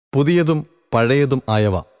പുതിയതും പഴയതും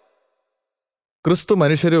ആയവ. ക്രിസ്തു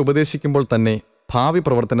മനുഷ്യരെ ഉപദേശിക്കുമ്പോൾ തന്നെ ഭാവി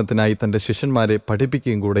പ്രവർത്തനത്തിനായി തൻ്റെ ശിഷ്യന്മാരെ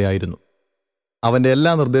പഠിപ്പിക്കുകയും കൂടെയായിരുന്നു. അവൻ്റെ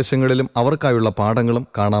എല്ലാ നിർദ്ദേശങ്ങളിലും അവർക്കായുള്ള പാഠങ്ങളും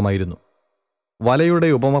കാണാമായിരുന്നു. വലയുടെ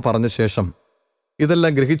ഉപമ പറഞ്ഞ ശേഷം,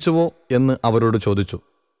 ഇതെല്ലാം ഗ്രഹിച്ചുവോ എന്ന് അവരോട് ചോദിച്ചു.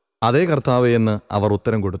 അതേ കർത്താവേ എന്ന് അവർ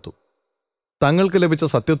ഉത്തരം കൊടുത്തു. തങ്ങൾക്ക് ലഭിച്ച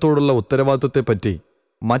സത്യത്തോടുള്ള ഉത്തരവാദിത്വത്തെപ്പറ്റി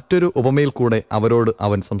മറ്റൊരു ഉപമയിൽ കൂടെ അവരോട്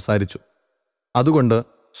അവൻ സംസാരിച്ചു. അതുകൊണ്ട്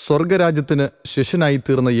സ്വർഗരാജ്യത്തിന്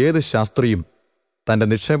ശിഷ്യനായിത്തീർന്ന ഏത് ശാസ്ത്രിയും തൻ്റെ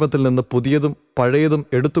നിക്ഷേപത്തിൽ നിന്ന് പുതിയതും പഴയതും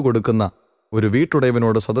എടുത്തുകൊടുക്കുന്ന ഒരു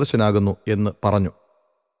വീട്ടുടയവനോട് സദൃശനാകുന്നു എന്ന് പറഞ്ഞു.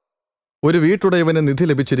 ഒരു വീട്ടുടയവന് നിധി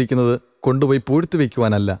ലഭിച്ചിരിക്കുന്നത് കൊണ്ടുപോയി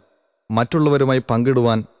പൂഴ്ത്തിവെക്കുവാനല്ല, മറ്റുള്ളവരുമായി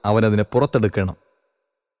പങ്കിടുവാൻ അവനതിനെ പുറത്തെടുക്കണം.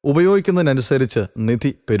 ഉപയോഗിക്കുന്നതിനനുസരിച്ച്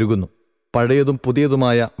നിധി പെരുകുന്നു. പഴയതും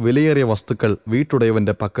പുതിയതുമായ വിലയേറിയ വസ്തുക്കൾ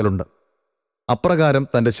വീട്ടുടയവന്റെ പക്കലുണ്ട്. അപ്രകാരം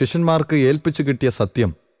തൻ്റെ ശിഷ്യന്മാർക്ക് ഏൽപ്പിച്ചു കിട്ടിയ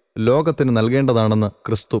സത്യം ലോകത്തിന് നൽകേണ്ടതാണെന്ന്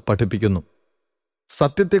ക്രിസ്തു പഠിപ്പിക്കുന്നു.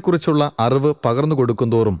 സത്യത്തെക്കുറിച്ചുള്ള അറിവ് പകർന്നു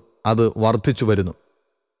കൊടുക്കുന്തോറും അത് വർദ്ധിച്ചു വരുന്നു.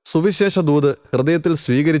 സുവിശേഷ ദൂത് ഹൃദയത്തിൽ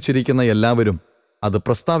സ്വീകരിച്ചിരിക്കുന്ന എല്ലാവരും അത്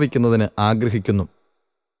പ്രസ്താവിക്കുന്നതിന് ആഗ്രഹിക്കുന്നു.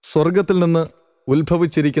 സ്വർഗത്തിൽ നിന്ന്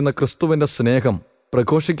ഉത്ഭവിച്ചിരിക്കുന്ന ക്രിസ്തുവിൻ്റെ സ്നേഹം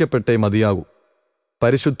പ്രഘോഷിക്കപ്പെട്ടേ മതിയാകൂ.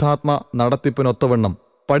 പരിശുദ്ധാത്മ നടത്തിപ്പിനൊത്തവണ്ണം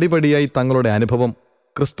പടിപടിയായി തങ്ങളുടെ അനുഭവം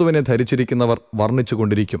ക്രിസ്തുവിനെ ധരിച്ചിരിക്കുന്നവർ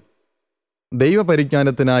വർണ്ണിച്ചുകൊണ്ടിരിക്കും.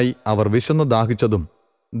 ദൈവപരിജ്ഞാനത്തിനായി അവർ വിശന്നു ദാഹിച്ചതും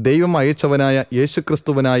ദൈവം അയച്ചവനായ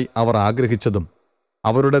യേശുക്രിസ്തുവിനായി അവർ ആഗ്രഹിച്ചതും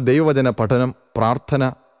അവരുടെ ദൈവവചന പഠനം, പ്രാർത്ഥന,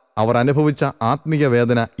 അവർ അനുഭവിച്ച ആത്മീയ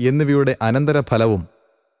വേദന എന്നിവയുടെ അനന്തരഫലവും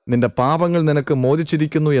നിന്റെ പാപങ്ങൾ നിനക്ക്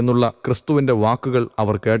മോചിച്ചിരിക്കുന്നു എന്നുള്ള ക്രിസ്തുവിൻ്റെ വാക്കുകൾ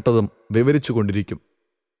അവർ കേട്ടതും വിവരിച്ചുകൊണ്ടിരിക്കും.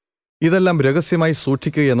 ഇതെല്ലാം രഹസ്യമായി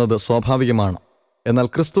സൂക്ഷിക്കുക എന്നത് സ്വാഭാവികമാണ്. എന്നാൽ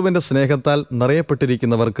ക്രിസ്തുവിൻ്റെ സ്നേഹത്താൽ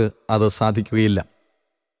നിറയപ്പെട്ടിരിക്കുന്നവർക്ക് അത് സാധിക്കുകയില്ല.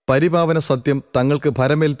 പരിപാവന സത്യം തങ്ങൾക്ക്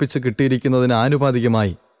ഭരമേൽപ്പിച്ച് കിട്ടിയിരിക്കുന്നതിന്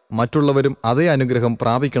ആനുപാതികമായി മറ്റുള്ളവരും അതേ അനുഗ്രഹം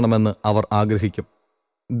പ്രാപിക്കണമെന്ന് അവർ ആഗ്രഹിക്കും.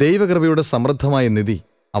 ദൈവകൃപയുടെ സമൃദ്ധമായ നിധി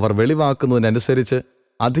അവർ വെളിവാക്കുന്നതിനനുസരിച്ച്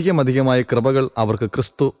അധികമധികമായ കൃപകൾ അവർക്ക്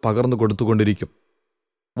ക്രിസ്തു പകർന്നു കൊടുത്തുകൊണ്ടിരിക്കും.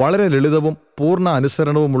 വളരെ ലളിതവും പൂർണ്ണ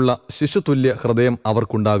അനുസരണവുമുള്ള ശിശുതുല്യ ഹൃദയം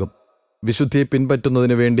അവർക്കുണ്ടാകും. വിശുദ്ധിയെ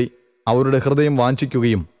പിൻപറ്റുന്നതിനു വേണ്ടി അവരുടെ ഹൃദയം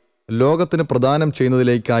വാഞ്ചിക്കുകയും ലോകത്തിന് പ്രദാനം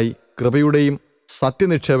ചെയ്യുന്നതിലേക്കായി കൃപയുടെയും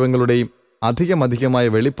സത്യനിക്ഷേപങ്ങളുടെയും അധികമധികമായ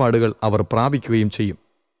വെളിപ്പാടുകൾ അവർ പ്രാപിക്കുകയും ചെയ്യും.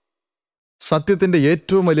 സത്യത്തിൻ്റെ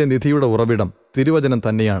ഏറ്റവും വലിയ നിധിയുടെ ഉറവിടം തിരുവചനം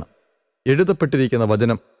തന്നെയാണ്. എഴുതപ്പെട്ടിരിക്കുന്ന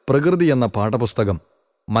വചനം, പ്രകൃതി എന്ന പാഠപുസ്തകം,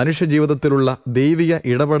 മനുഷ്യജീവിതത്തിലുള്ള ദൈവിക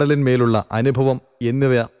ഇടപെടലിന്മേലുള്ള അനുഭവം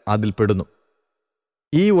എന്നിവ അതിൽപ്പെടുന്നു.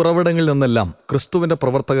 ഈ ഉറവിടങ്ങളിൽ നിന്നെല്ലാം ക്രിസ്തുവിൻ്റെ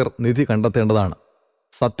പ്രവർത്തകർ നിധി കണ്ടെത്തേണ്ടതാണ്.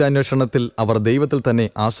 സത്യാന്വേഷണത്തിൽ അവർ ദൈവത്തിൽ തന്നെ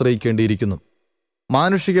ആശ്രയിക്കേണ്ടിയിരിക്കുന്നു.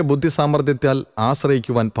 മാനുഷിക ബുദ്ധിസാമർഥ്യത്താൽ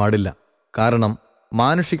ആശ്രയിക്കുവാൻ പാടില്ല. കാരണം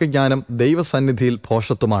മാനുഷിക ജ്ഞാനം ദൈവസന്നിധിയിൽ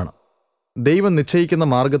ഭോഷത്വമാണ്. ദൈവം നിശ്ചയിക്കുന്ന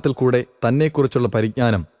മാർഗത്തിൽ കൂടെ തന്നെക്കുറിച്ചുള്ള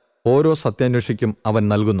പരിജ്ഞാനം ഓരോ സത്യാന്വേഷിക്കും അവൻ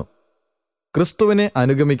നൽകുന്നു. ക്രിസ്തുവിനെ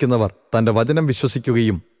അനുഗമിക്കുന്നവർ തൻ്റെ വചനം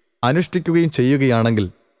വിശ്വസിക്കുകയും അനുഷ്ഠിക്കുകയും ചെയ്യുകയാണെങ്കിൽ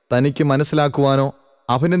തനിക്ക് മനസ്സിലാക്കുവാനോ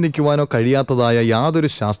അഭിനന്ദിക്കുവാനോ കഴിയാത്തതായ യാതൊരു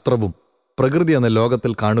ശാസ്ത്രവും പ്രകൃതി എന്ന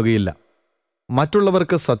ലോകത്തിൽ കാണുകയില്ല.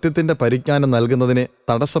 മറ്റുള്ളവർക്ക് സത്യത്തിൻ്റെ പരിജ്ഞാനം നൽകുന്നതിനെ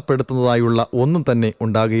തടസ്സപ്പെടുത്തുന്നതായുള്ള ഒന്നും തന്നെ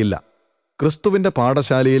ഉണ്ടാകുകയില്ല. ക്രിസ്തുവിൻ്റെ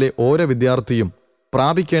പാഠശാലയിലെ ഓരോ വിദ്യാർത്ഥിയും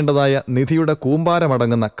പ്രാപിക്കേണ്ടതായ നിധിയുടെ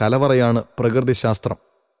കൂമ്പാരമടങ്ങുന്ന കലവറയാണ് പ്രകൃതിശാസ്ത്രം.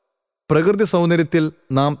 പ്രകൃതി സൗന്ദര്യത്തിൽ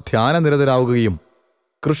നാം ധ്യാനനിരതരാവുകയും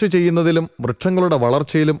കൃഷി ചെയ്യുന്നതിലും വൃക്ഷങ്ങളുടെ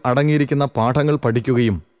വളർച്ചയിലും അടങ്ങിയിരിക്കുന്ന പാഠങ്ങൾ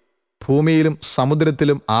പഠിക്കുകയും ഭൂമിയിലും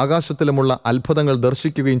സമുദ്രത്തിലും ആകാശത്തിലുമുള്ള അത്ഭുതങ്ങൾ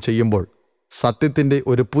ദർശിക്കുകയും ചെയ്യുമ്പോൾ സത്യത്തിൻ്റെ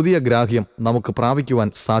ഒരു പുതിയ ഗ്രാഹ്യം നമുക്ക് പ്രാപിക്കുവാൻ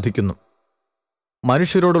സാധിക്കുന്നു.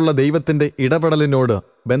 മനുഷ്യരോടുള്ള ദൈവത്തിൻ്റെ ഇടപെടലിനോട്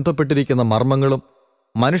ബന്ധപ്പെട്ടിരിക്കുന്ന മർമ്മങ്ങളും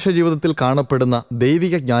മനുഷ്യജീവിതത്തിൽ കാണപ്പെടുന്ന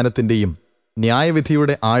ദൈവിക ജ്ഞാനത്തിൻ്റെയും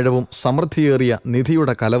ന്യായവിധിയുടെ ആഴവും സമൃദ്ധിയേറിയ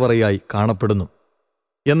നിധിയുടെ കലവറയായി കാണപ്പെടുന്നു.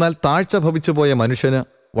 എന്നാൽ താഴ്ച ഭവിച്ചുപോയ മനുഷ്യന്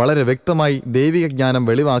വളരെ വ്യക്തമായി ദൈവിക ജ്ഞാനം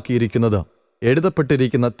വെളിവാക്കിയിരിക്കുന്നത്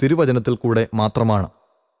എഴുതപ്പെട്ടിരിക്കുന്ന തിരുവചനത്തിൽ കൂടെ മാത്രമാണ്.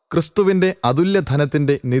 ക്രിസ്തുവിൻ്റെ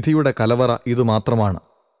അതുല്യധനത്തിൻ്റെ നിധിയുടെ കലവറ ഇതുമാത്രമാണ്.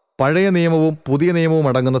 പഴയ നിയമവും പുതിയ നിയമവും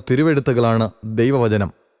അടങ്ങുന്ന തിരുവെഴുത്തുകളാണ്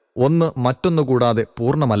ദൈവവചനം. ഒന്ന് മറ്റൊന്നു കൂടാതെ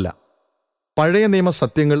പൂർണ്ണമല്ല. പഴയ നിയമ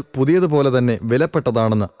സത്യങ്ങൾ പുതിയതുപോലെ തന്നെ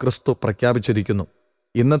വിലപ്പെട്ടതാണെന്ന് ക്രിസ്തു പ്രഖ്യാപിച്ചിരിക്കുന്നു.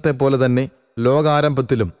 ഇന്നത്തെ പോലെ തന്നെ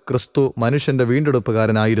ലോകാരംഭത്തിലും ക്രിസ്തു മനുഷ്യന്റെ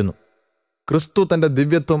വീണ്ടെടുപ്പുകാരനായിരുന്നു. ക്രിസ്തു തൻ്റെ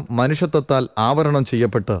ദിവ്യത്വം മനുഷ്യത്വത്താൽ ആവരണം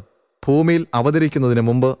ചെയ്യപ്പെട്ട് ഭൂമിയിൽ അവതരിക്കുന്നതിന്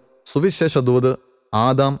മുമ്പ് സുവിശേഷ ദൂത്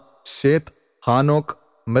ആദാം, ശേത്ത്, ഹാനോക്ക്,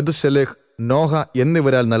 മെതുശലേഹ്, നോഹ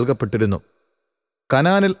എന്നിവരാൽ നൽകപ്പെട്ടിരുന്നു.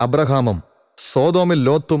 കനാനിൽ അബ്രഹാമും സോദോമിൽ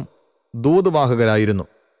ലോത്തും ദൂതുവാഹകരായിരുന്നു.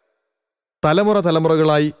 തലമുറ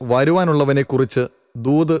തലമുറകളായി വരുവാനുള്ളവനെക്കുറിച്ച്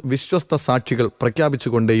ദൂത് വിശ്വസ്ത സാക്ഷികൾ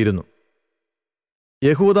പ്രഖ്യാപിച്ചുകൊണ്ടേയിരുന്നു.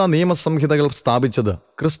 യഹൂദ നിയമസംഹിതകൾ സ്ഥാപിച്ചത്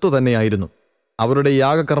ക്രിസ്തു തന്നെയായിരുന്നു. അവരുടെ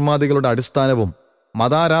യാഗകർമാദികളുടെ അടിസ്ഥാനവും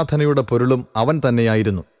മതാരാധനയുടെ പൊരുളും അവൻ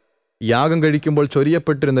തന്നെയായിരുന്നു. യാഗം കഴിക്കുമ്പോൾ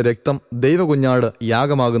ചൊരിയപ്പെട്ടിരുന്ന രക്തം ദൈവകുഞ്ഞാട്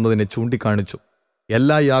യാഗമാകുന്നതിനെ ചൂണ്ടിക്കാണിച്ചു.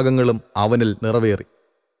 എല്ലാ യാഗങ്ങളും അവനിൽ നിറവേറി.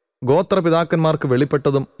 ഗോത്രപിതാക്കന്മാർക്ക്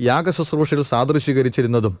വെളിപ്പെട്ടതും യാഗശുശ്രൂഷയിൽ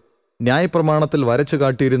സാദൃശീകരിച്ചിരുന്നതും ന്യായപ്രമാണത്തിൽ വരച്ചു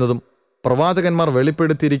കാട്ടിയിരുന്നതും പ്രവാചകന്മാർ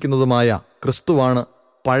വെളിപ്പെടുത്തിയിരിക്കുന്നതുമായ ക്രിസ്തുവാണ്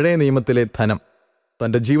പഴയ നിയമത്തിലെ ധനം.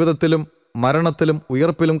 തൻ്റെ ജീവിതത്തിലും മരണത്തിലും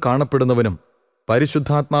ഉയർപ്പിലും കാണപ്പെടുന്നവനും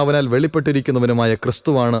പരിശുദ്ധാത്മാവിനാൽ വെളിപ്പെട്ടിരിക്കുന്നവനുമായ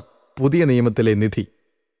ക്രിസ്തുവാണ് പുതിയ നിയമത്തിലെ നിധി.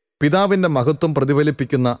 പിതാവിൻ്റെ മഹത്വം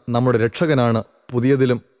പ്രതിഫലിപ്പിക്കുന്ന നമ്മുടെ രക്ഷകനാണ്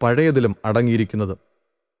പുതിയതിലും പഴയതിലും അടങ്ങിയിരിക്കുന്നത്.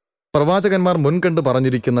 പ്രവാചകന്മാർ മുൻകണ്ട്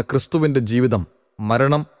പറഞ്ഞിരിക്കുന്ന ക്രിസ്തുവിൻ്റെ ജീവിതം,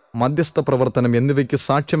 മരണം, മധ്യസ്ഥ പ്രവർത്തനം എന്നിവയ്ക്ക്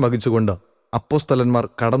സാക്ഷ്യം വഹിച്ചുകൊണ്ട് അപ്പോസ്തലന്മാർ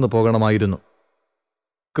കടന്നു പോകണമായിരുന്നു.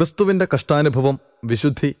 ക്രിസ്തുവിൻ്റെ കഷ്ടാനുഭവം,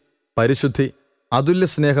 വിശുദ്ധി, പരിശുദ്ധി, അതുല്യ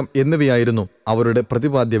സ്നേഹം എന്നിവയായിരുന്നു അവരുടെ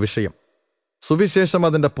പ്രതിപാദ്യ വിഷയം. സുവിശേഷം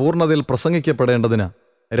അതിൻ്റെ പൂർണ്ണതയിൽ പ്രസംഗിക്കപ്പെടേണ്ടതിന്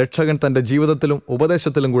രക്ഷകൻ തൻ്റെ ജീവിതത്തിലും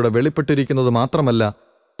ഉപദേശത്തിലും കൂടെ വെളിപ്പെട്ടിരിക്കുന്നത് മാത്രമല്ല,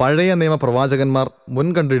 പഴയ നിയമ പ്രവാചകന്മാർ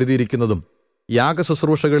മുൻകണ്ടെഴുതിയിരിക്കുന്നതും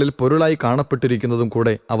യാഗശുശ്രൂഷകളിൽ പൊരുളായി കാണപ്പെട്ടിരിക്കുന്നതും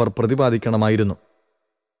കൂടെ അവർ പ്രതിപാദിക്കണമായിരുന്നു.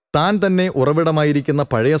 താൻ തന്നെ ഉറവിടമായിരിക്കുന്ന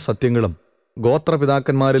പഴയ സത്യങ്ങളും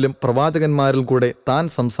ഗോത്രപിതാക്കന്മാരിലും പ്രവാചകന്മാരിലും കൂടെ താൻ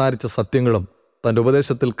സംസാരിച്ച സത്യങ്ങളും തൻ്റെ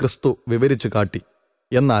ഉപദേശത്തിൽ ക്രിസ്തു വിവരിച്ചു കാട്ടി.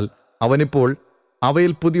 എന്നാൽ അവനിപ്പോൾ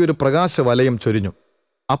അവയിൽ പുതിയൊരു പ്രകാശവലയം ചൊരിഞ്ഞു.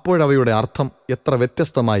 അപ്പോഴവയുടെ അർത്ഥം എത്ര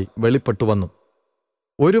വ്യത്യസ്തമായി വെളിപ്പെട്ടു വന്നു.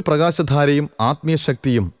 ഒരു പ്രകാശധാരയും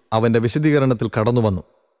ആത്മീയശക്തിയും അവൻ്റെ വിശദീകരണത്തിൽ കടന്നുവന്നു.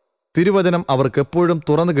 തിരുവചനം അവർക്കെപ്പോഴും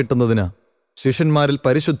തുറന്നു കിട്ടുന്നതിന് ശിഷ്യന്മാരിൽ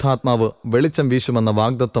പരിശുദ്ധാത്മാവ് വെളിച്ചം വീശുമെന്ന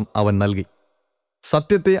വാഗ്ദത്തം അവൻ നൽകി.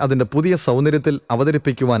 സത്യത്തെ അതിൻ്റെ പുതിയ സൗന്ദര്യത്തിൽ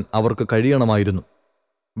അവതരിപ്പിക്കുവാൻ അവർക്ക് കഴിയണമായിരുന്നു.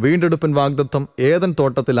 വീണ്ടെടുപ്പിൻ വാഗ്ദത്തം ഏദൻ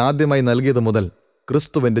തോട്ടത്തിൽ ആദ്യമായി നൽകിയത് മുതൽ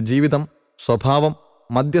ക്രിസ്തുവിൻ്റെ ജീവിതം, സ്വഭാവം,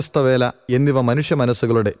 മധ്യസ്ഥവേല എന്നിവ മനുഷ്യ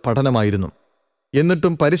മനസ്സുകളുടെ പഠനമായിരുന്നു.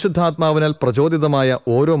 എന്നിട്ടും പരിശുദ്ധാത്മാവിനാൽ പ്രചോദിതമായ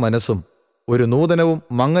ഓരോ മനസ്സും ഒരു നൂതനവും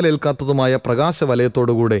മങ്ങലേൽക്കാത്തതുമായ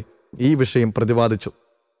പ്രകാശവലയത്തോടുകൂടെ ഈ വിഷയം പ്രതിപാദിച്ചു.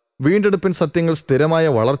 വീണ്ടെടുപ്പിൻ സത്യങ്ങൾ സ്ഥിരമായ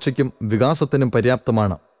വളർച്ചയ്ക്കും വികാസത്തിനും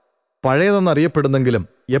പര്യാപ്തമാണ്. പഴയതെന്നറിയപ്പെടുന്നെങ്കിലും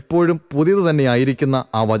എപ്പോഴും പുതിയതു തന്നെയായിരിക്കുന്ന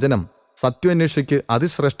ആ വചനം സത്യാന്വേഷിക്ക്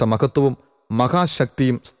അതിശ്രേഷ്ഠ മഹത്വവും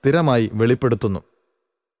മഹാശക്തിയും സ്ഥിരമായി വെളിപ്പെടുത്തുന്നു.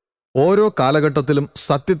 ഓരോ കാലഘട്ടത്തിലും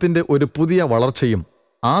സത്യത്തിൻ്റെ ഒരു പുതിയ വളർച്ചയും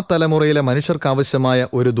ആ തലമുറയിലെ മനുഷ്യർക്കാവശ്യമായ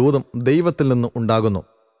ഒരു ദൂതും ദൈവത്തിൽ നിന്ന് ഉണ്ടാകുന്നു.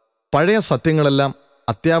 പഴയ സത്യങ്ങളെല്ലാം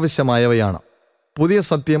അത്യാവശ്യമായവയാണ്. പുതിയ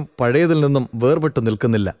സത്യം പഴയതിൽ നിന്നും വേർപെട്ടു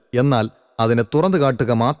നിൽക്കുന്നില്ല, എന്നാൽ അതിനെ തുറന്നു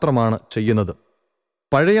കാട്ടുക മാത്രമാണ് ചെയ്യുന്നത്.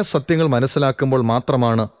 പഴയ സത്യങ്ങൾ മനസ്സിലാക്കുമ്പോൾ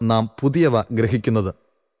മാത്രമാണ് നാം പുതിയവ ഗ്രഹിക്കുന്നത്.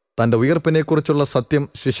 തൻ്റെ ഉയർപ്പിനെക്കുറിച്ചുള്ള സത്യം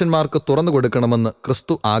ശിഷ്യന്മാർക്ക് തുറന്നു കൊടുക്കണമെന്ന്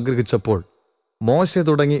ക്രിസ്തു ആഗ്രഹിച്ചപ്പോൾ മോശെ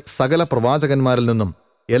തുടങ്ങി സകല പ്രവാചകന്മാരിൽ നിന്നും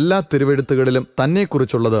എല്ലാ തിരുവെഴുത്തുകളിലും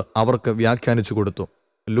തന്നെക്കുറിച്ചുള്ളത് അവർക്ക് വ്യാഖ്യാനിച്ചു കൊടുത്തു.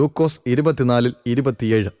 ലൂക്കോസ്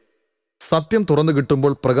 24:27. സത്യം തുറന്നു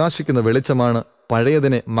കിട്ടുമ്പോൾ പ്രകാശിക്കുന്ന വെളിച്ചമാണ്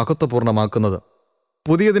പഴയതിനെ മഹത്വപൂർണ്ണമാക്കുന്നത്.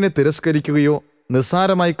 പുതിയതിനെ തിരസ്കരിക്കുകയോ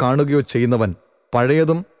നിസ്സാരമായി കാണുകയോ ചെയ്യുന്നവൻ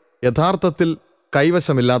പഴയതും യഥാർത്ഥത്തിൽ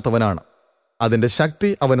കൈവശമില്ലാത്തവനാണ്. അതിൻ്റെ ശക്തി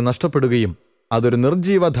അവന് നഷ്ടപ്പെടുകയും അതൊരു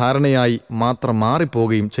നിർജീവ ധാരണയായി മാത്രം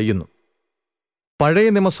മാറിപ്പോവുകയും ചെയ്യുന്നു. പഴയ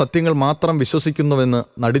നിയമ സത്യങ്ങൾ മാത്രം വിശ്വസിക്കുന്നുവെന്ന്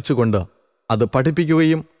നടിച്ചുകൊണ്ട് അത്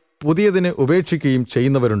പഠിപ്പിക്കുകയും പുതിയതിനെ ഉപേക്ഷിക്കുകയും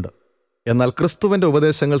ചെയ്യുന്നവരുണ്ട്. എന്നാൽ ക്രിസ്തുവിൻ്റെ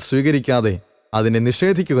ഉപദേശങ്ങൾ സ്വീകരിക്കാതെ അതിനെ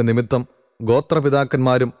നിഷേധിക്കുക നിമിത്തം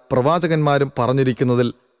ഗോത്രപിതാക്കന്മാരും പ്രവാചകന്മാരും പറഞ്ഞിരിക്കുന്നതിൽ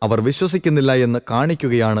അവർ വിശ്വസിക്കുന്നില്ല എന്ന്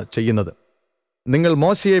കാണിക്കുകയാണ് ചെയ്യുന്നത്. നിങ്ങൾ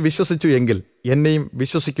മോശയെ വിശ്വസിച്ചു എങ്കിൽ എന്നെയും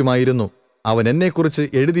വിശ്വസിക്കുമായിരുന്നു, അവൻ എന്നെക്കുറിച്ച്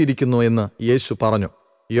എഴുതിയിരിക്കുന്നു എന്ന് യേശു പറഞ്ഞു.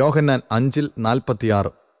 യോഹന്നാൻ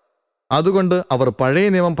 5:46. അതുകൊണ്ട് അവർ പഴയ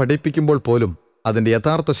നിയമം പഠിപ്പിക്കുമ്പോൾ പോലും അതിൻ്റെ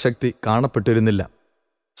യഥാർത്ഥ ശക്തി കാണപ്പെട്ടിരുന്നില്ല.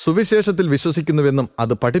 സുവിശേഷത്തിൽ വിശ്വസിക്കുന്നുവെന്നും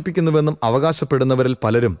അത് പഠിപ്പിക്കുന്നുവെന്നും അവകാശപ്പെടുന്നവരിൽ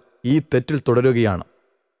പലരും ഈ തെറ്റിൽ തുടരുകയാണ്.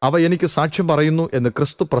 അവ എനിക്ക് സാക്ഷ്യം പറയുന്നു എന്ന്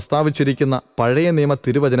ക്രിസ്തു പ്രസ്താവിച്ചിരിക്കുന്ന പഴയ നിയമ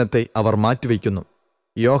തിരുവചനത്തെ അവർ മാറ്റിവെക്കുന്നു.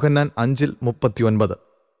 യോഹന്നാൻ 5:39.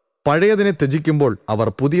 പഴയതിനെ ത്യജിക്കുമ്പോൾ അവർ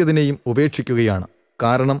പുതിയതിനെയും ഉപേക്ഷിക്കുകയാണ്.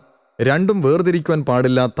 കാരണം രണ്ടും വേർതിരിക്കുവാൻ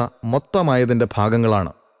പാടില്ലാത്ത മൊത്തമായതിൻ്റെ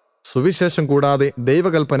ഭാഗങ്ങളാണ്. സുവിശേഷം കൂടാതെ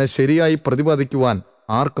ദൈവകൽപ്പന ശരിയായി പ്രതിപാദിക്കുവാൻ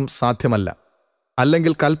ആർക്കും സാധ്യമല്ല.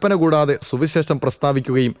 അല്ലെങ്കിൽ കൽപ്പന കൂടാതെ സുവിശേഷം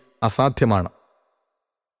പ്രസ്താവിക്കുകയും അസാധ്യമാണ്.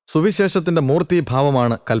 സുവിശേഷത്തിൻ്റെ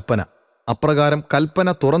മൂർത്തീഭാവമാണ് കൽപ്പന. അപ്രകാരം കൽപ്പന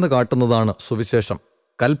തുറന്നു കാട്ടുന്നതാണ് സുവിശേഷം.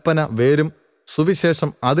 കൽപ്പന വേരും സുവിശേഷം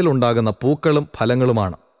അതിലുണ്ടാകുന്ന പൂക്കളും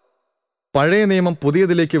ഫലങ്ങളുമാണ്. പഴയ നിയമം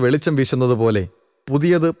പുതിയതിലേക്ക് വെളിച്ചം വീശുന്നത് പോലെ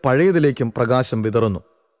പുതിയത് പഴയതിലേക്കും പ്രകാശം വിതറുന്നു.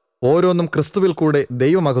 ഓരോന്നും ക്രിസ്തുവിൽ കൂടെ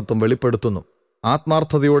ദൈവമഹത്വം വെളിപ്പെടുത്തുന്നു.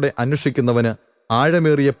 ആത്മാർത്ഥതയോടെ അന്വേഷിക്കുന്നവന്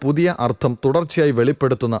ആഴമേറിയ പുതിയ അർത്ഥം തുടർച്ചയായി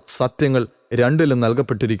വെളിപ്പെടുത്തുന്ന സത്യങ്ങൾ രണ്ടിലും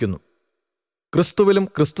നൽകപ്പെട്ടിരിക്കുന്നു. ക്രിസ്തുവിലും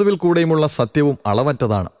ക്രിസ്തുവിൽ കൂടെയുമുള്ള സത്യവും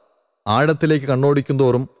അളവറ്റതാണ്. ആഴത്തിലേക്ക്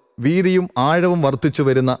കണ്ണോടിക്കുന്തോറും വീതിയും ആഴവും വർദ്ധിച്ചു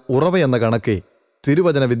വരുന്ന ഉറവയെന്ന കണക്കെ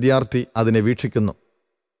തിരുവചന വിദ്യാർത്ഥി അതിനെ വീക്ഷിക്കുന്നു.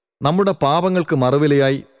 നമ്മുടെ പാപങ്ങൾക്ക്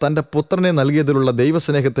മറുവിലയായി തൻ്റെ പുത്രനെ നൽകിയതിലുള്ള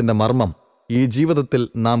ദൈവസ്നേഹത്തിൻ്റെ മർമ്മം ഈ ജീവിതത്തിൽ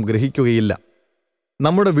നാം ഗ്രഹിക്കുകയില്ല.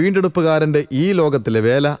 നമ്മുടെ വീണ്ടെടുപ്പുകാരൻ്റെ ഈ ലോകത്തിലെ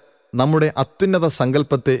വേല നമ്മുടെ അത്യുന്നത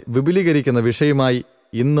സങ്കല്പത്തെ വിപുലീകരിക്കുന്ന വിഷയമായി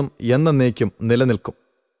ഇന്നും എന്നേക്കും നിലനിൽക്കും.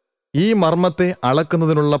 ഈ മർമ്മത്തെ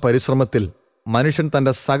അളക്കുന്നതിനുള്ള പരിശ്രമത്തിൽ മനുഷ്യൻ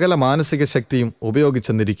തൻ്റെ സകല മാനസിക ശക്തിയും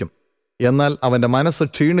ഉപയോഗിച്ചെന്നിരിക്കും. എന്നാൽ അവൻ്റെ മനസ്സ്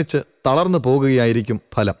ക്ഷീണിച്ച് തളർന്നു പോകുകയായിരിക്കും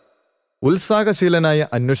ഫലം. ഉത്സാഹശീലനായ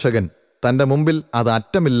അന്വേഷകൻ തൻ്റെ മുമ്പിൽ അത്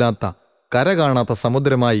അറ്റമില്ലാത്ത കരകാണാത്ത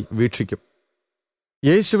സമുദ്രമായി വീക്ഷിക്കും.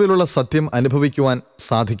 യേശുവിലുള്ള സത്യം അനുഭവിക്കുവാൻ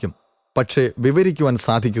സാധിക്കും, പക്ഷേ വിവരിക്കുവാൻ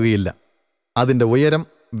സാധിക്കുകയില്ല. അതിൻ്റെ ഉയരം,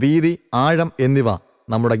 വീതി, ആഴം എന്നിവ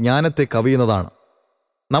നമ്മുടെ ജ്ഞാനത്തെ കവിയുന്നതാണ്.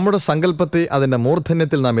 നമ്മുടെ സങ്കല്പത്തെ അതിൻ്റെ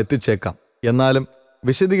മൂർധന്യത്തിൽ നാം എത്തിച്ചേക്കാം. എന്നാലും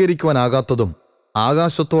വിശദീകരിക്കുവാനാകാത്തതും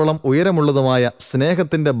ആകാശത്തോളം ഉയരമുള്ളതുമായ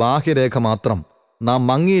സ്നേഹത്തിൻ്റെ ബാഹ്യരേഖ മാത്രം നാം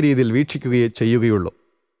മങ്ങിയ രീതിയിൽ വീക്ഷിക്കുകയേ ചെയ്യുകയുള്ളൂ.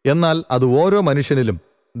 എന്നാൽ അത് ഓരോ മനുഷ്യനിലും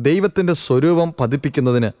ദൈവത്തിൻ്റെ സ്വരൂപം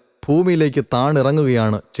പതിപ്പിക്കുന്നതിന് ഭൂമിയിലേക്ക്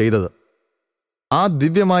താണിറങ്ങുകയാണ് ചെയ്തത്. ആ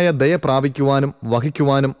ദിവ്യമായ ദയ പ്രാപിക്കുവാനും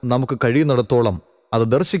വഹിക്കുവാനും നമുക്ക് കഴിയുന്നിടത്തോളം അത്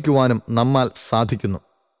ദർശിക്കുവാനും നമ്മാൽ സാധിക്കുന്നു.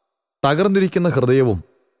 തകർന്നിരിക്കുന്ന ഹൃദയവും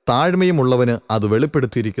താഴ്മയുമുള്ളവന് അത്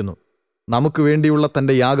വെളിപ്പെടുത്തിയിരിക്കുന്നു. നമുക്ക് വേണ്ടിയുള്ള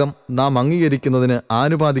തൻ്റെ യാഗം നാം അംഗീകരിക്കുന്നതിന്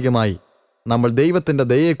ആനുപാതികമായി നമ്മൾ ദൈവത്തിൻ്റെ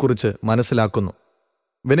ദയയെക്കുറിച്ച് മനസ്സിലാക്കുന്നു.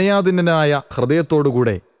 വിനയാധീനനായ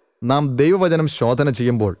ഹൃദയത്തോടുകൂടെ നാം ദൈവവചനം ശോധന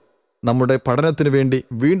ചെയ്യുമ്പോൾ നമ്മുടെ പഠനത്തിനു വേണ്ടി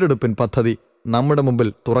വീണ്ടെടുപ്പിൻ പദ്ധതി നമ്മുടെ മുമ്പിൽ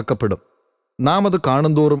തുറക്കപ്പെടും. നാം അത്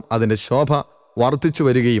കാണുന്തോറും അതിൻ്റെ ശോഭ വർദ്ധിച്ചു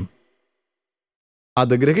വരികയും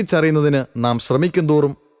അത് ഗ്രഹിച്ചറിയുന്നതിന് നാം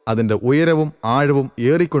ശ്രമിക്കുന്തോറും അതിൻ്റെ ഉയരവും ആഴവും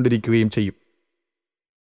ഏറിക്കൊണ്ടിരിക്കുകയും ചെയ്യും.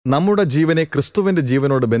 നമ്മുടെ ജീവനെ ക്രിസ്തുവിൻ്റെ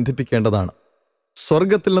ജീവനോട് ബന്ധിപ്പിക്കേണ്ടതാണ്.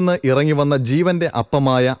 സ്വർഗത്തിൽ നിന്ന് ഇറങ്ങി വന്ന ജീവന്റെ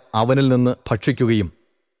അപ്പമായ അവനിൽ നിന്ന് ഭക്ഷിക്കുകയും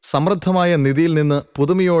സമൃദ്ധമായ നിധിയിൽ നിന്ന്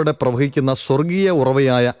പുതുമയോടെ പ്രവഹിക്കുന്ന സ്വർഗീയ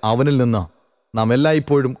ഉറവയായ അവനിൽ നിന്ന് നാം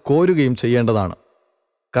എല്ലായ്പ്പോഴും കോരുകയും ചെയ്യേണ്ടതാണ്.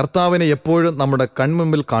 കർത്താവിനെ എപ്പോഴും നമ്മുടെ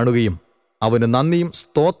കൺമുമ്പിൽ കാണുകയും അവന് നന്ദിയും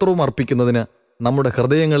സ്തോത്രവും അർപ്പിക്കുന്നതിന് നമ്മുടെ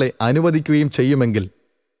ഹൃദയങ്ങളെ അനുവദിക്കുകയും ചെയ്യുമെങ്കിൽ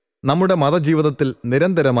നമ്മുടെ മതജീവിതത്തിൽ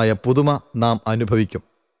നിരന്തരമായ പുതുമ നാം അനുഭവിക്കും.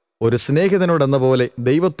 ഒരു സ്നേഹിതനോടെന്ന പോലെ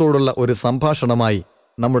ദൈവത്തോടുള്ള ഒരു സംഭാഷണമായി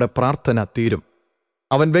നമ്മുടെ പ്രാർത്ഥന തീരും.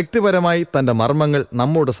 അവൻ വ്യക്തിപരമായി തൻ്റെ മർമ്മങ്ങൾ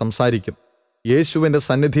നമ്മോട് സംസാരിക്കും. യേശുവിൻ്റെ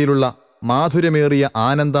സന്നിധിയിലുള്ള മാധുര്യമേറിയ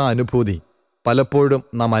ആനന്ദ അനുഭൂതി പലപ്പോഴും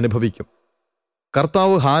നാം അനുഭവിക്കും.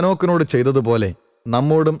 കർത്താവ് ഹാനോക്കിനോട് ചെയ്തതുപോലെ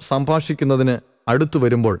നമ്മോടും സംഭാഷിക്കുന്നതിന് അടുത്തു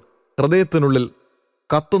വരുമ്പോൾ ഹൃദയത്തിനുള്ളിൽ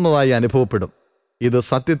കത്തുന്നതായി അനുഭവപ്പെടും. ഇത്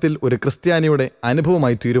സത്യത്തിൽ ഒരു ക്രിസ്ത്യാനിയുടെ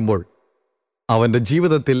അനുഭവമായി തീരുമ്പോൾ അവൻ്റെ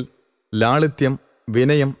ജീവിതത്തിൽ ലാളിത്യം,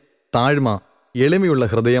 വിനയം, താഴ്മ, എളിമയുള്ള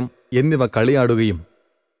ഹൃദയം എന്നിവ കളിയാടുകയും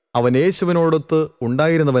അവൻ യേശുവിനോടൊത്ത്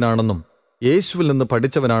ഉണ്ടായിരുന്നവനാണെന്നും യേശുവിൽ നിന്ന്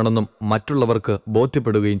പഠിച്ചവനാണെന്നും മറ്റുള്ളവർക്ക്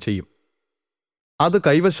ബോധ്യപ്പെടുകയും ചെയ്യും. അത്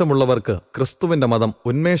കൈവശമുള്ളവർക്ക് ക്രിസ്തുവിൻ്റെ മതം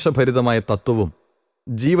ഉന്മേഷഭരിതമായ തത്വവും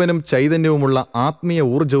ജീവനും ചൈതന്യവുമുള്ള ആത്മീയ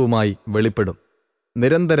ഊർജവുമായി വെളിപ്പെടും.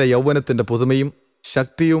 നിരന്തര യൗവനത്തിൻ്റെ പുതുമയും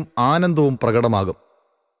ശക്തിയും ആനന്ദവും പ്രകടമാകും.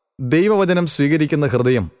 ദൈവവചനം സ്വീകരിക്കുന്ന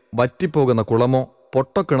ഹൃദയം വറ്റിപ്പോകുന്ന കുളമോ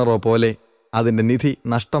പൊട്ടക്കിണറോ പോലെ അതിൻ്റെ നിധി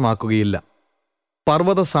നഷ്ടമാക്കുകയില്ല.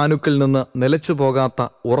 പർവ്വത സാനുക്കളിൽ നിന്ന് നിലച്ചു പോകാത്ത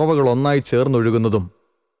ഉറവകളൊന്നായി ചേർന്നൊഴുകുന്നതും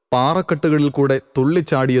പാറക്കെട്ടുകളിൽ കൂടെ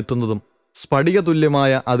തുള്ളിച്ചാടിയെത്തുന്നതും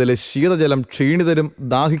സ്ഫടികതുല്യമായ അതിലെ ശീതജലം ക്ഷീണിതരും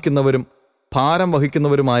ദാഹിക്കുന്നവരും ഭാരം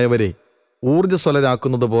വഹിക്കുന്നവരുമായവരെ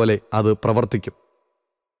ഊർജ്ജസ്വലരാക്കുന്നതുപോലെ അത് പ്രവർത്തിക്കും.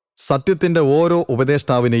 സത്യത്തിൻ്റെ ഓരോ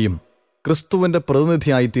ഉപദേഷ്ടാവിനെയും ക്രിസ്തുവിൻ്റെ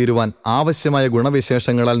പ്രതിനിധിയായി തീരുവാൻ ആവശ്യമായ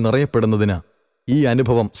ഗുണവിശേഷങ്ങളാൽ നിറയപ്പെടുന്നതിന് ഈ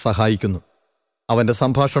അനുഭവം സഹായിക്കുന്നു. അവൻ്റെ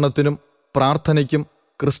സംഭാഷണത്തിനും പ്രാർത്ഥനയ്ക്കും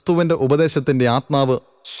ക്രിസ്തുവിൻ്റെ ഉപദേശത്തിൻ്റെ ആത്മാവ്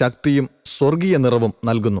ശക്തിയും സ്വർഗീയ നിറവും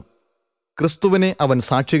നൽകുന്നു. ക്രിസ്തുവിനെ അവൻ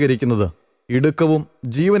സാക്ഷീകരിക്കുന്നത് ഇടുക്കവും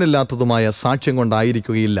ജീവനില്ലാത്തതുമായ സാക്ഷ്യം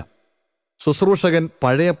കൊണ്ടായിരിക്കുകയില്ല. ശുശ്രൂഷകൻ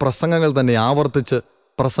പഴയ പ്രസംഗങ്ങൾ തന്നെ ആവർത്തിച്ച്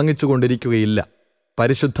പ്രസംഗിച്ചുകൊണ്ടിരിക്കുകയില്ല.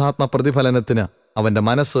 പരിശുദ്ധാത്മ പ്രതിഫലനത്തിന് അവൻ്റെ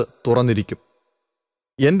മനസ്സ് തുറന്നിരിക്കും.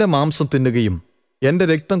 എൻ്റെ മാംസം തിന്നുകയും എൻ്റെ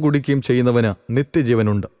രക്തം കുടിക്കുകയും ചെയ്യുന്നവന്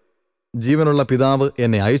നിത്യജീവനുണ്ട്. ജീവനുള്ള പിതാവ്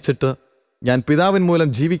എന്നെ അയച്ചിട്ട് ഞാൻ പിതാവിൻ മൂലം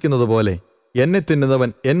ജീവിക്കുന്നത് പോലെ എന്നെ തിന്നുന്നവൻ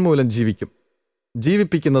എൻ മൂലം ജീവിക്കും.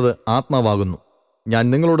 ജീവിപ്പിക്കുന്നത് ആത്മാവാകുന്നു. ഞാൻ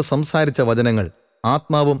നിങ്ങളോട് സംസാരിച്ച വചനങ്ങൾ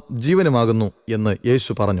ആത്മാവും ജീവനുമാകുന്നു എന്ന്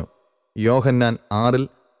യേശു പറഞ്ഞു. യോഹന്നാൻ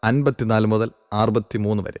 6:54 മുതൽ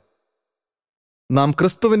 63 വരെ. നാം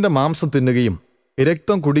ക്രിസ്തുവിൻ്റെ മാംസം തിന്നുകയും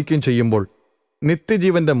രക്തം കുടിക്കുകയും ചെയ്യുമ്പോൾ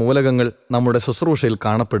നിത്യജീവന്റെ മൂലകങ്ങൾ നമ്മുടെ ശുശ്രൂഷയിൽ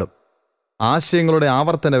കാണപ്പെടും. ആശയങ്ങളുടെ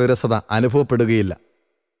ആവർത്തന വിരസത അനുഭവപ്പെടുകയില്ല.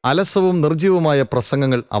 അലസവും നിർജ്ജീവവുമായ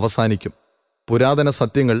പ്രസംഗങ്ങൾ അവസാനിക്കും. പുരാതന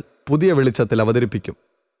സത്യങ്ങൾ പുതിയ വെളിച്ചത്തിൽ അവതരിപ്പിക്കും.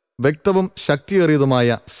 വ്യക്തവും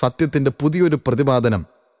ശക്തിയേറിയതുമായ സത്യത്തിൻ്റെ പുതിയൊരു പ്രതിപാദനം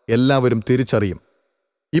എല്ലാവരും തിരിച്ചറിയും.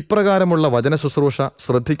 ഇപ്രകാരമുള്ള വചന ശുശ്രൂഷ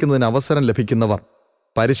ശ്രദ്ധിക്കുന്നതിന് അവസരം ലഭിക്കുന്നവർ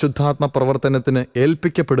പരിശുദ്ധാത്മ പ്രവർത്തനത്തിന്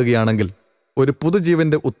ഏൽപ്പിക്കപ്പെടുകയാണെങ്കിൽ ഒരു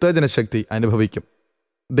പുതുജീവന്റെ ഉത്തേജന ശക്തി അനുഭവിക്കും.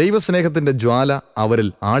 ദൈവസ്നേഹത്തിൻ്റെ ജ്വാല അവരിൽ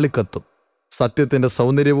ആളിക്കത്തും. സത്യത്തിൻ്റെ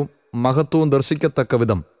സൗന്ദര്യവും മഹത്വവും ദർശിക്കത്തക്ക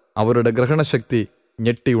വിധം അവരുടെ ഗ്രഹണശക്തി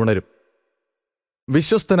ഞെട്ടിയുണരും.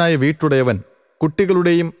 വിശ്വസ്തനായ വീട്ടുടയവൻ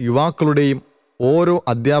കുട്ടികളുടെയും യുവാക്കളുടെയും ഓരോ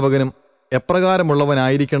അധ്യാപകനും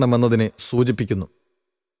എപ്രകാരമുള്ളവനായിരിക്കണമെന്നതിനെ സൂചിപ്പിക്കുന്നു.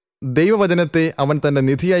 ദൈവവചനത്തെ അവൻ തന്റെ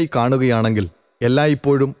നിധിയായി കാണുകയാണെങ്കിൽ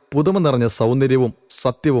എല്ലായ്പ്പോഴും പുതുമ നിറഞ്ഞ സൗന്ദര്യവും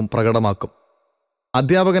സത്യവും പ്രകടമാക്കും.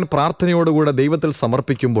 അധ്യാപകൻ പ്രാർത്ഥനയോടുകൂടെ ദൈവത്തിൽ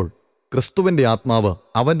സമർപ്പിക്കുമ്പോൾ ക്രിസ്തുവിന്റെ ആത്മാവ്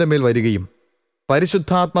അവന്റെ മേൽ വരികയും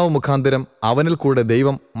പരിശുദ്ധാത്മാവ് മുഖാന്തരം അവനിൽ കൂടെ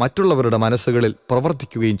ദൈവം മറ്റുള്ളവരുടെ മനസ്സുകളിൽ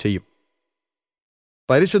പ്രവർത്തിക്കുകയും ചെയ്യും.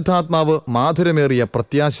 പരിശുദ്ധാത്മാവ് മാധുര്യമേറിയ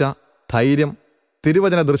പ്രത്യാശ, ധൈര്യം,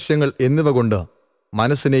 തിരുവചന ദൃശ്യങ്ങൾ എന്നിവ കൊണ്ട്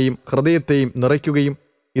മനസ്സിനെയും ഹൃദയത്തെയും നിറയ്ക്കുകയും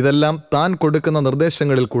ഇതെല്ലാം താൻ കൊടുക്കുന്ന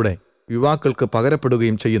നിർദ്ദേശങ്ങളിൽ കൂടെ യുവാക്കൾക്ക്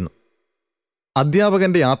പകരപ്പെടുകയും ചെയ്യുന്നു.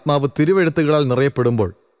 അധ്യാപകന്റെ ആത്മാവ് തിരുവെഴുത്തുകളാൽ നിറയപ്പെടുമ്പോൾ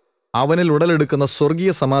അവനിൽ ഉടലെടുക്കുന്ന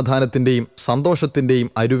സ്വർഗീയ സമാധാനത്തിന്റെയും സന്തോഷത്തിന്റെയും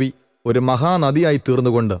അരുവി ഒരു മഹാനദിയായി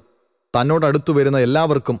തീർന്നുകൊണ്ട് തന്നോടടുത്തു വരുന്ന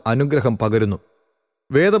എല്ലാവർക്കും അനുഗ്രഹം പകരുന്നു.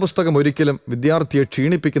 വേദപുസ്തകം ഒരിക്കലും വിദ്യാർത്ഥിയെ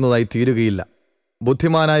ക്ഷീണിപ്പിക്കുന്നതായി തീരുകയില്ല.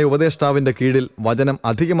 ബുദ്ധിമാനായ ഉപദേഷ്ടാവിന്റെ കീഴിൽ വചനം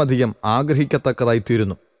അധികമധികം ആഗ്രഹിക്കത്തക്കതായി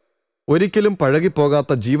തീരുന്നു. ഒരിക്കലും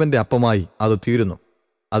പഴകിപ്പോകാത്ത ജീവന്റെ അപ്പമായി അത് തീരുന്നു.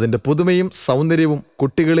 അതിന്റെ പുതുമയും സൗന്ദര്യവും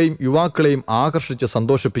കുട്ടികളെയും യുവാക്കളെയും ആകർഷിച്ച്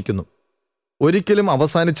സന്തോഷിപ്പിക്കുന്നു. ഒരിക്കലും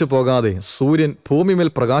അവസാനിച്ചു പോകാതെ സൂര്യൻ ഭൂമിമേൽ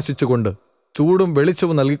പ്രകാശിച്ചുകൊണ്ട് ചൂടും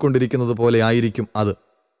വെളിച്ചവും നൽകിക്കൊണ്ടിരിക്കുന്നത് പോലെ ആയിരിക്കും അത്.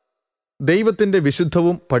 ദൈവത്തിന്റെ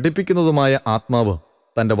വിശുദ്ധവും പഠിപ്പിക്കുന്നതുമായ ആത്മാവ്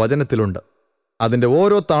തന്റെ വചനത്തിലുണ്ട്. അതിന്റെ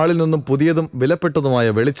ഓരോ താളിൽ നിന്നും പുതിയതും വിലപ്പെട്ടതുമായ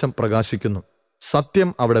വെളിച്ചം പ്രകാശിക്കുന്നു. സത്യം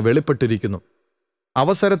അവിടെ വെളിപ്പെട്ടിരിക്കുന്നു.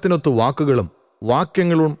 അവസരത്തിനൊത്തു വാക്കുകളും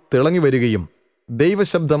വാക്യങ്ങളും തിളങ്ങി വരികയും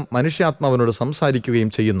ദൈവശബ്ദം മനുഷ്യാത്മാവിനോട് സംസാരിക്കുകയും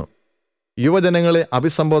ചെയ്യുന്നു. യുവജനങ്ങളെ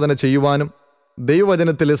അഭിസംബോധന ചെയ്യുവാനും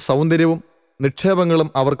ദൈവവചനത്തിലെ സൗന്ദര്യവും നിക്ഷേപങ്ങളും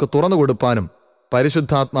അവർക്ക് തുറന്നുകൊടുപ്പാനും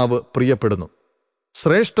പരിശുദ്ധാത്മാവ് പ്രിയപ്പെടുന്നു.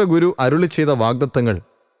 ശ്രേഷ്ഠ ഗുരു അരുളി ചെയ്ത വാഗ്ദത്തങ്ങൾ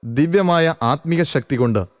ദിവ്യമായ ആത്മീയ ശക്തി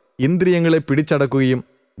കൊണ്ട് ഇന്ദ്രിയങ്ങളെ പിടിച്ചടക്കുകയും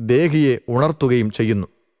ദേഹിയെ ഉണർത്തുകയും ചെയ്യുന്നു.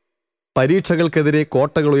 പരീക്ഷകൾക്കെതിരെ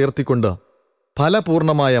കോട്ടകൾ ഉയർത്തിക്കൊണ്ട്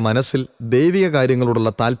ഫലപൂർണമായ മനസ്സിൽ ദൈവിക കാര്യങ്ങളോടുള്ള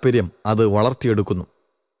താൽപ്പര്യം അത് വളർത്തിയെടുക്കുന്നു.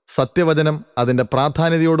 സത്യവചനം അതിൻ്റെ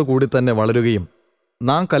പ്രാധാന്യതയോടുകൂടി തന്നെ വളരുകയും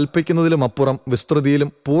നാം കൽപ്പിക്കുന്നതിലുമപ്പുറം വിസ്തൃതിയിലും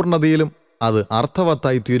പൂർണ്ണതയിലും അത്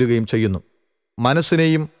അർത്ഥവത്തായി തീരുകയും ചെയ്യുന്നു.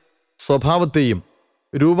 മനസ്സിനെയും സ്വഭാവത്തെയും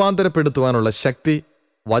രൂപാന്തരപ്പെടുത്തുവാനുള്ള ശക്തി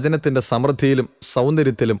വചനത്തിൻ്റെ സമൃദ്ധിയിലും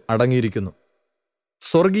സൗന്ദര്യത്തിലും അടങ്ങിയിരിക്കുന്നു.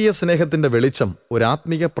 സ്വർഗീയ സ്നേഹത്തിൻ്റെ വെളിച്ചം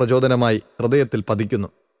ഒരാത്മീക പ്രചോദനമായി ഹൃദയത്തിൽ പതിക്കുന്നു.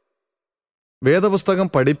 വേദപുസ്തകം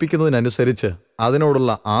പഠിപ്പിക്കുന്നതിനനുസരിച്ച്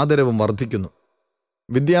അതിനോടുള്ള ആദരവും വർദ്ധിക്കുന്നു.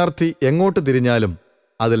 വിദ്യാർത്ഥി എങ്ങോട്ട് തിരിഞ്ഞാലും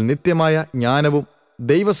അതിൽ നിത്യമായ ജ്ഞാനവും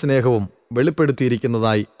ദൈവസ്നേഹവും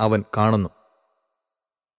വെളിപ്പെടുത്തിയിരിക്കുന്നതായി അവൻ കാണുന്നു.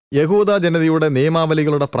 യഹൂദ ജനതയുടെ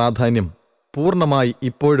നിയമാവലികളുടെ പ്രാധാന്യം പൂർണ്ണമായി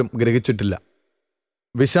ഇപ്പോഴും ഗ്രഹിച്ചിട്ടില്ല.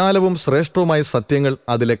 വിശാലവും ശ്രേഷ്ഠവുമായ സത്യങ്ങൾ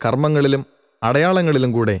അതിലെ കർമ്മങ്ങളിലും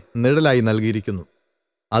അടയാളങ്ങളിലും കൂടെ നിഴലായി നൽകിയിരിക്കുന്നു.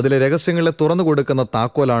 അതിലെ രഹസ്യങ്ങളെ തുറന്നുകൊടുക്കുന്ന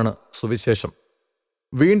താക്കോലാണ് സുവിശേഷം.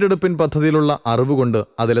 വീണ്ടെടുപ്പിൻ പദ്ധതിയിലുള്ള അറിവുകൊണ്ട്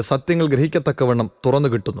അതിലെ സത്യങ്ങൾ ഗ്രഹിക്കത്തക്കവണ്ണം തുറന്നു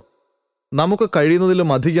കിട്ടുന്നു. നമുക്ക് കഴിയുന്നതിലും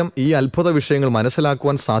അധികം ഈ അത്ഭുത വിഷയങ്ങൾ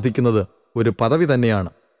മനസ്സിലാക്കുവാൻ സാധിക്കുന്നത് ഒരു പദവി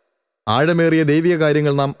തന്നെയാണ്. ആഴമേറിയ ദൈവിക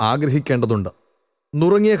കാര്യങ്ങൾ നാം ആഗ്രഹിക്കേണ്ടതുണ്ട്.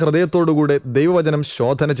 നുറുങ്ങിയ ഹൃദയത്തോടുകൂടെ ദൈവവചനം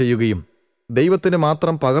ശോധന ചെയ്യുകയും ദൈവത്തിന്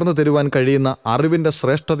മാത്രം പകർന്നു തരുവാൻ കഴിയുന്ന അറിവിൻ്റെ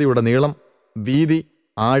ശ്രേഷ്ഠതയുടെ നീളം, വീതി,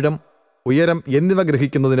 ആഴം, ഉയരം എന്നിവ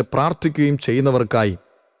ഗ്രഹിക്കുന്നതിന് പ്രാർത്ഥിക്കുകയും ചെയ്യുന്നവർക്കായി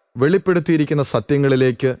വെളിപ്പെടുത്തിയിരിക്കുന്ന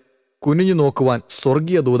സത്യങ്ങളിലേക്ക് കുനിഞ്ഞു നോക്കുവാൻ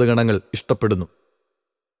സ്വർഗീയ ദൂതഗണങ്ങൾ ഇഷ്ടപ്പെടുന്നു.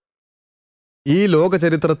 ഈ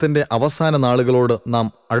ലോകചരിത്രത്തിൻ്റെ അവസാന നാളുകളോട് നാം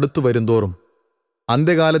അടുത്തു വരുന്തോറും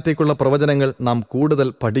അന്ത്യകാലത്തേക്കുള്ള പ്രവചനങ്ങൾ നാം കൂടുതൽ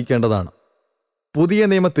പഠിക്കേണ്ടതാണ്. പുതിയ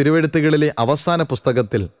നിയമ തിരുവെഴുത്തുകളിലെ അവസാന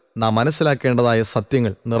പുസ്തകത്തിൽ നാം മനസ്സിലാക്കേണ്ടതായ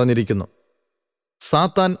സത്യങ്ങൾ നിറഞ്ഞിരിക്കുന്നു.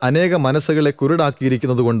 സാത്താൻ അനേക മനസ്സുകളെ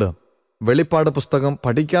കുരുടാക്കിയിരിക്കുന്നതുകൊണ്ട് വെളിപ്പാട് പുസ്തകം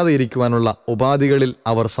പഠിക്കാതെ ഇരിക്കുവാനുള്ള ഉപാധികളിൽ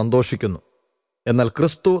അവർ സന്തോഷിക്കുന്നു. എന്നാൽ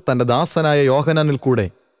ക്രിസ്തു തൻ്റെ ദാസനായ യോഹന്നാനിൽ കൂടെ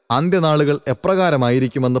അന്ത്യനാളുകൾ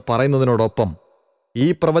എപ്രകാരമായിരിക്കുമെന്ന് പറയുന്നതിനോടൊപ്പം ഈ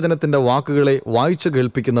പ്രവചനത്തിൻ്റെ വാക്കുകളെ വായിച്ചു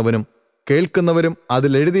കേൾപ്പിക്കുന്നവനും കേൾക്കുന്നവരും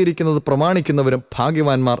അതിലെഴുതിയിരിക്കുന്നത് പ്രമാണിക്കുന്നവരും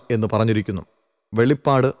ഭാഗ്യവാന്മാർ എന്ന് പറഞ്ഞിരിക്കുന്നു.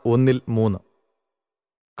 വെളിപ്പാട് 1:3.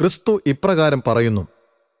 ക്രിസ്തു ഇപ്രകാരം പറയുന്നു: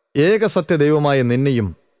 ഏകസത്യ ദൈവമായ നിന്നെയും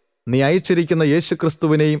നീ അയച്ചിരിക്കുന്ന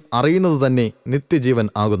യേശുക്രിസ്തുവിനെയും അറിയുന്നത് തന്നെ നിത്യജീവൻ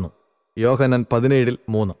ആകുന്നു. യോഹന്നാൻ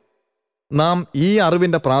 17:3. നാം ഈ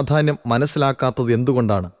അറിവിൻ്റെ പ്രാധാന്യം മനസ്സിലാക്കാത്തത്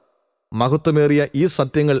എന്തുകൊണ്ടാണ്? മഹത്വമേറിയ ഈ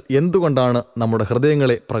സത്യങ്ങൾ എന്തുകൊണ്ടാണ് നമ്മുടെ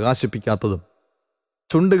ഹൃദയങ്ങളെ പ്രകാശിപ്പിക്കാത്തതും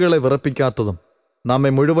ചുണ്ടുകളെ വിറപ്പിക്കാത്തതും നമ്മെ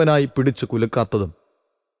മുഴുവനായി പിടിച്ചു കുലുക്കാത്തതും?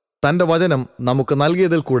 തൻ്റെ വചനം നമുക്ക്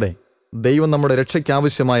നൽകിയതിൽ കൂടെ ദൈവം നമ്മുടെ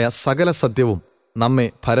രക്ഷയ്ക്കാവശ്യമായ സകല സത്യവും നമ്മെ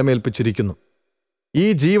ഭരമേൽപ്പിച്ചിരിക്കുന്നു. ഈ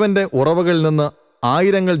ജീവന്റെ ഉറവകളിൽ നിന്ന്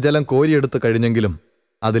ആയിരങ്ങൾ ജലം കോരിയെടുത്തു കഴിഞ്ഞെങ്കിലും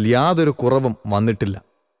അതിൽ യാതൊരു കുറവും വന്നിട്ടില്ല.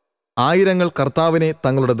 ആയിരങ്ങൾ കർത്താവിനെ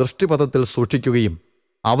തങ്ങളുടെ ദൃഷ്ടിപഥത്തിൽ സൂക്ഷിക്കുകയും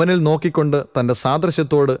അവനിൽ നോക്കിക്കൊണ്ട് തൻ്റെ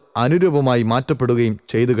സാദൃശ്യത്തോട് അനുരൂപമായി മാറ്റപ്പെടുകയും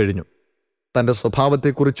ചെയ്തു കഴിഞ്ഞു. തൻ്റെ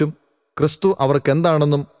സ്വഭാവത്തെക്കുറിച്ചും ക്രിസ്തു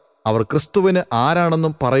അവർക്കെന്താണെന്നും അവർ ക്രിസ്തുവിന്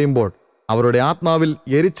ആരാണെന്നും പറയുമ്പോൾ അവരുടെ ആത്മാവിൽ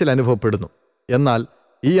എരിച്ചിൽ അനുഭവപ്പെടുന്നു. എന്നാൽ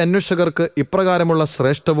ഈ അന്വേഷകർക്ക് ഇപ്രകാരമുള്ള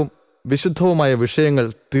ശ്രേഷ്ഠവും വിശുദ്ധവുമായ വിഷയങ്ങൾ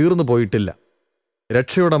തീർന്നു പോയിട്ടില്ല.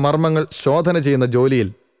 രക്ഷയുടെ മർമ്മങ്ങൾ ശോധന ചെയ്യുന്ന ജോലിയിൽ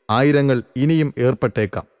ആയിരങ്ങൾ ഇനിയും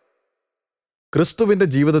ഏർപ്പെട്ടേക്കാം. ക്രിസ്തുവിൻ്റെ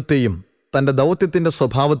ജീവിതത്തെയും തൻ്റെ ദൗത്യത്തിൻ്റെ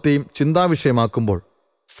സ്വഭാവത്തെയും ചിന്താവിഷയമാക്കുമ്പോൾ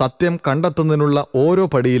സത്യം കണ്ടെത്തുന്നതിനുള്ള ഓരോ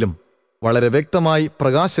പടിയിലും വളരെ വ്യക്തമായി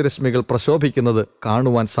പ്രകാശരശ്മികൾ പ്രശോഭിക്കുന്നത്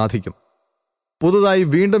കാണുവാൻ സാധിക്കും. പുതുതായി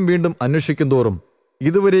വീണ്ടും വീണ്ടും അന്വേഷിക്കുന്തോറും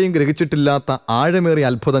ഇതുവരെയും ഗ്രഹിച്ചിട്ടില്ലാത്ത ആഴമേറിയ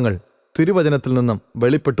അത്ഭുതങ്ങൾ തിരുവചനത്തിൽ നിന്നും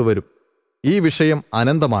വെളിപ്പെട്ടു വരും. ഈ വിഷയം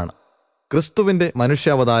അനന്തമാണ്. ക്രിസ്തുവിൻ്റെ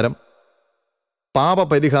മനുഷ്യാവതാരം,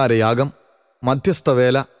 പാപപരിഹാരയാഗം,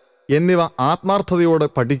 മധ്യസ്ഥവേല എന്നിവ ആത്മാർത്ഥതയോടെ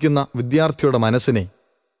പഠിക്കുന്ന വിദ്യാർത്ഥിയുടെ മനസ്സിനെ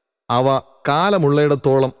അവ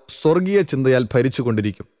കാലമുള്ളയിടത്തോളം സ്വർഗീയ ചിന്തയാൽ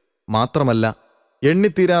ഭരിച്ചുകൊണ്ടിരിക്കും. മാത്രമല്ല,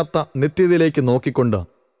 എണ്ണിത്തീരാത്ത നിത്യതയിലേക്ക് നോക്കിക്കൊണ്ട്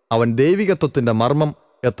അവൻ ദൈവികത്വത്തിൻ്റെ മർമ്മം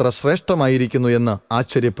എത്ര ശ്രേഷ്ഠമായിരിക്കുന്നു എന്ന്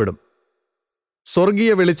ആശ്ചര്യപ്പെടും.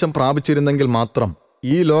 സ്വർഗീയ വെളിച്ചം പ്രാപിച്ചിരുന്നെങ്കിൽ മാത്രം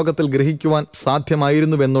ഈ ലോകത്തിൽ ഗ്രഹിക്കുവാൻ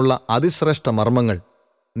സാധ്യമായിരുന്നുവെന്നുള്ള അതിശ്രേഷ്ഠ മർമ്മങ്ങൾ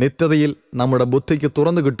നിത്യതയിൽ നമ്മുടെ ബുദ്ധിക്ക്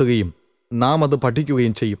തുറന്നു കിട്ടുകയും നാം അത്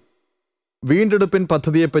പഠിക്കുകയും ചെയ്യും. വീണ്ടെടുപ്പിൻ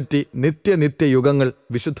പദ്ധതിയെപ്പറ്റി നിത്യയുഗങ്ങൾ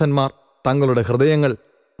വിശുദ്ധന്മാർ തങ്ങളുടെ ഹൃദയങ്ങൾ,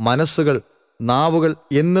 മനസ്സുകൾ, നാവുകൾ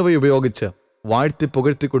എന്നിവയുപയോഗിച്ച് വാഴ്ത്തി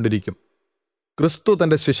പുകഴ്ത്തിക്കൊണ്ടിരിക്കും. ക്രിസ്തു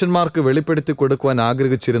തൻ്റെ ശിഷ്യന്മാർക്ക് വെളിപ്പെടുത്തി കൊടുക്കുവാൻ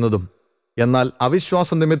ആഗ്രഹിച്ചിരുന്നതും എന്നാൽ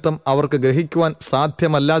അവിശ്വാസ നിമിത്തം അവർക്ക് ഗ്രഹിക്കുവാൻ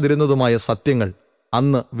സാധ്യമല്ലാതിരുന്നതുമായ സത്യങ്ങൾ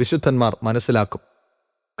അന്ന് വിശുദ്ധന്മാർ മനസ്സിലാക്കും.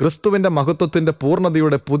 ക്രിസ്തുവിൻ്റെ മഹത്വത്തിൻ്റെ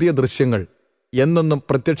പൂർണ്ണതയുടെ പുതിയ ദൃശ്യങ്ങൾ എന്നെന്നും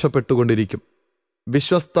പ്രത്യക്ഷപ്പെട്ടുകൊണ്ടിരിക്കും.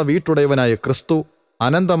 വിശ്വസ്ത വീട്ടുടയവനായ ക്രിസ്തു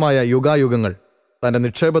അനന്തമായ യുഗായുഗങ്ങൾ തൻ്റെ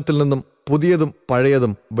നിക്ഷേപത്തിൽ നിന്നും പുതിയതും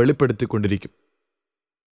പഴയതും വെളിപ്പെടുത്തിക്കൊണ്ടിരിക്കും.